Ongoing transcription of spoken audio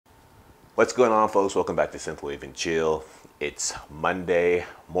What's going on, folks? Welcome back to Synthwave and Chill. It's Monday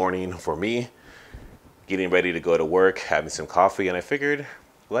morning for me, getting ready to go to work, having some coffee, and I figured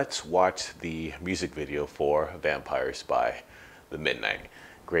let's watch the music video for Vampires by the Midnight.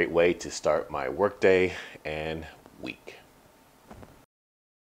 Great way to start my workday and week.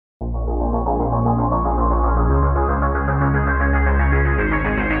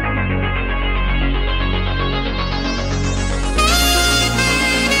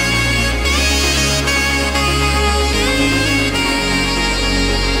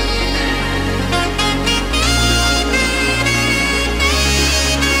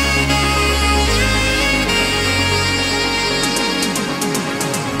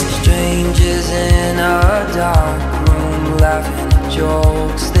 Strangers in a dark room, laughing at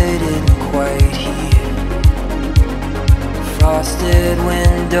jokes they didn't quite hear. Frosted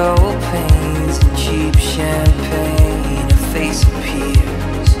window panes and cheap champagne, a face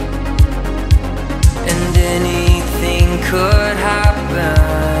appears. And anything could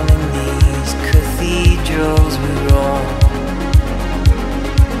happen in these cathedrals we roam,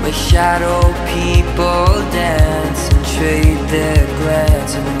 where shadow people dance and trade their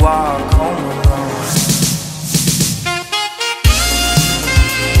glance and walk home alone.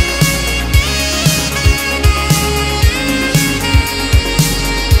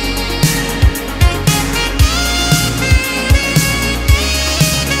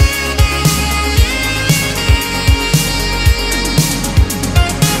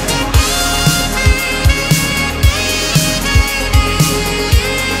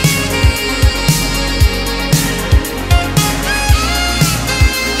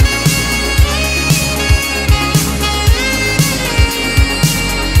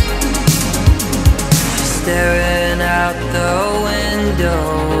 Staring out the window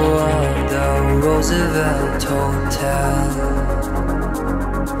of the Roosevelt Hotel,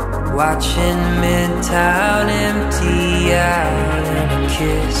 watching Midtown empty out and a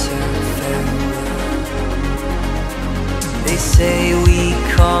kiss her farewell. They say we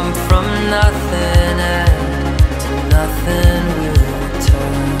come from nothing and to nothing we'll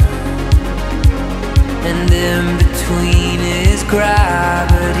return, and in between is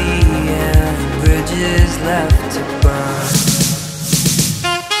gravity and bridges left to burn.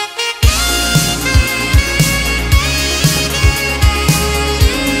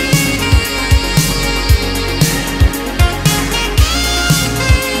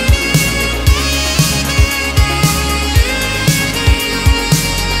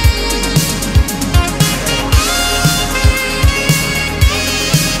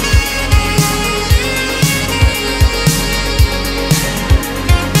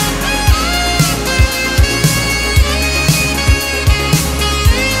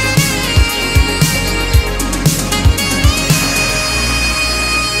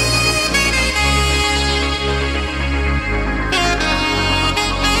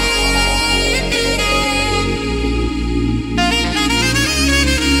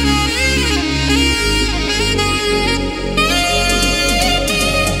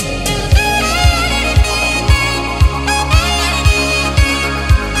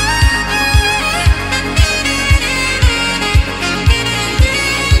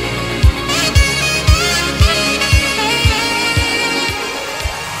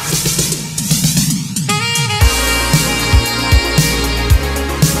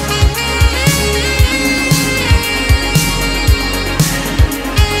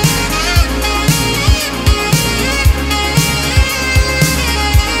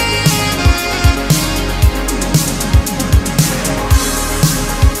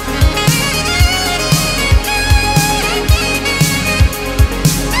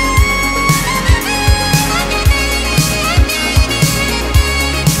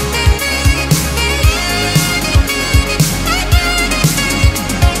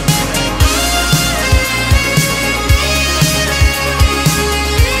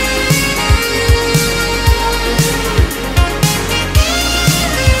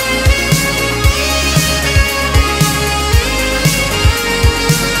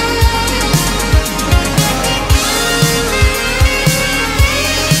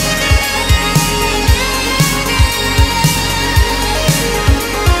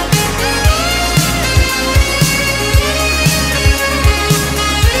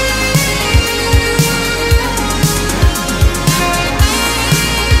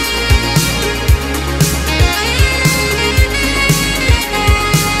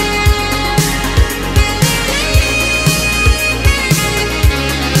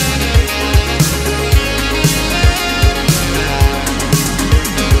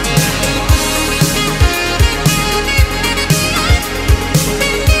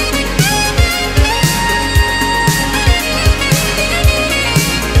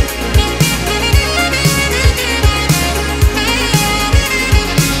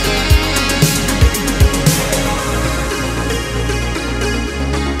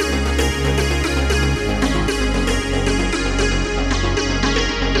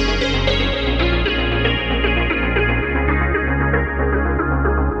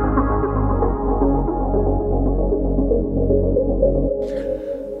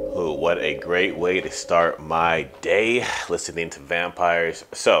 what a great way to start my day, listening to Vampires.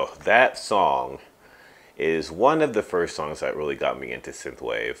 So that song is one of the first songs that really got me into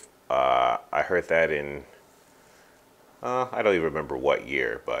synthwave. I heard that in, I don't even remember what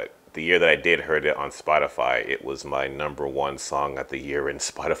year, but the year that I did heard it on Spotify, it was my #1 song of the year in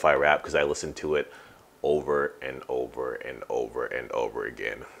Spotify rap because I listened to it over and over and over and over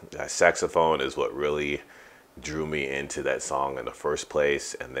again. That saxophone is what really drew me into that song in the first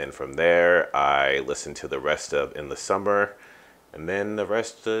place, and then from there I listened to the rest of In the Summer, and then the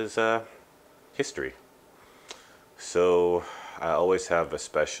rest is history. So I always have a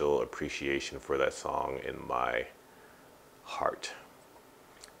special appreciation for that song in my heart.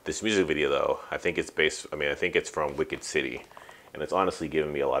 This music video though, I think it's from Wicked City, and it's honestly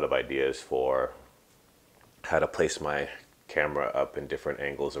given me a lot of ideas for how to place my camera up in different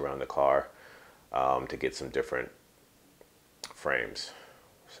angles around the car to get some different frames.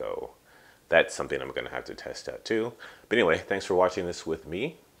 So that's something I'm going to have to test out too. But anyway, thanks for watching this with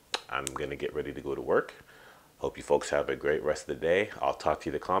me. I'm going to get ready to go to work. Hope you folks have a great rest of the day. I'll talk to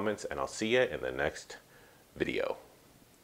you in the comments, and I'll see you in the next video.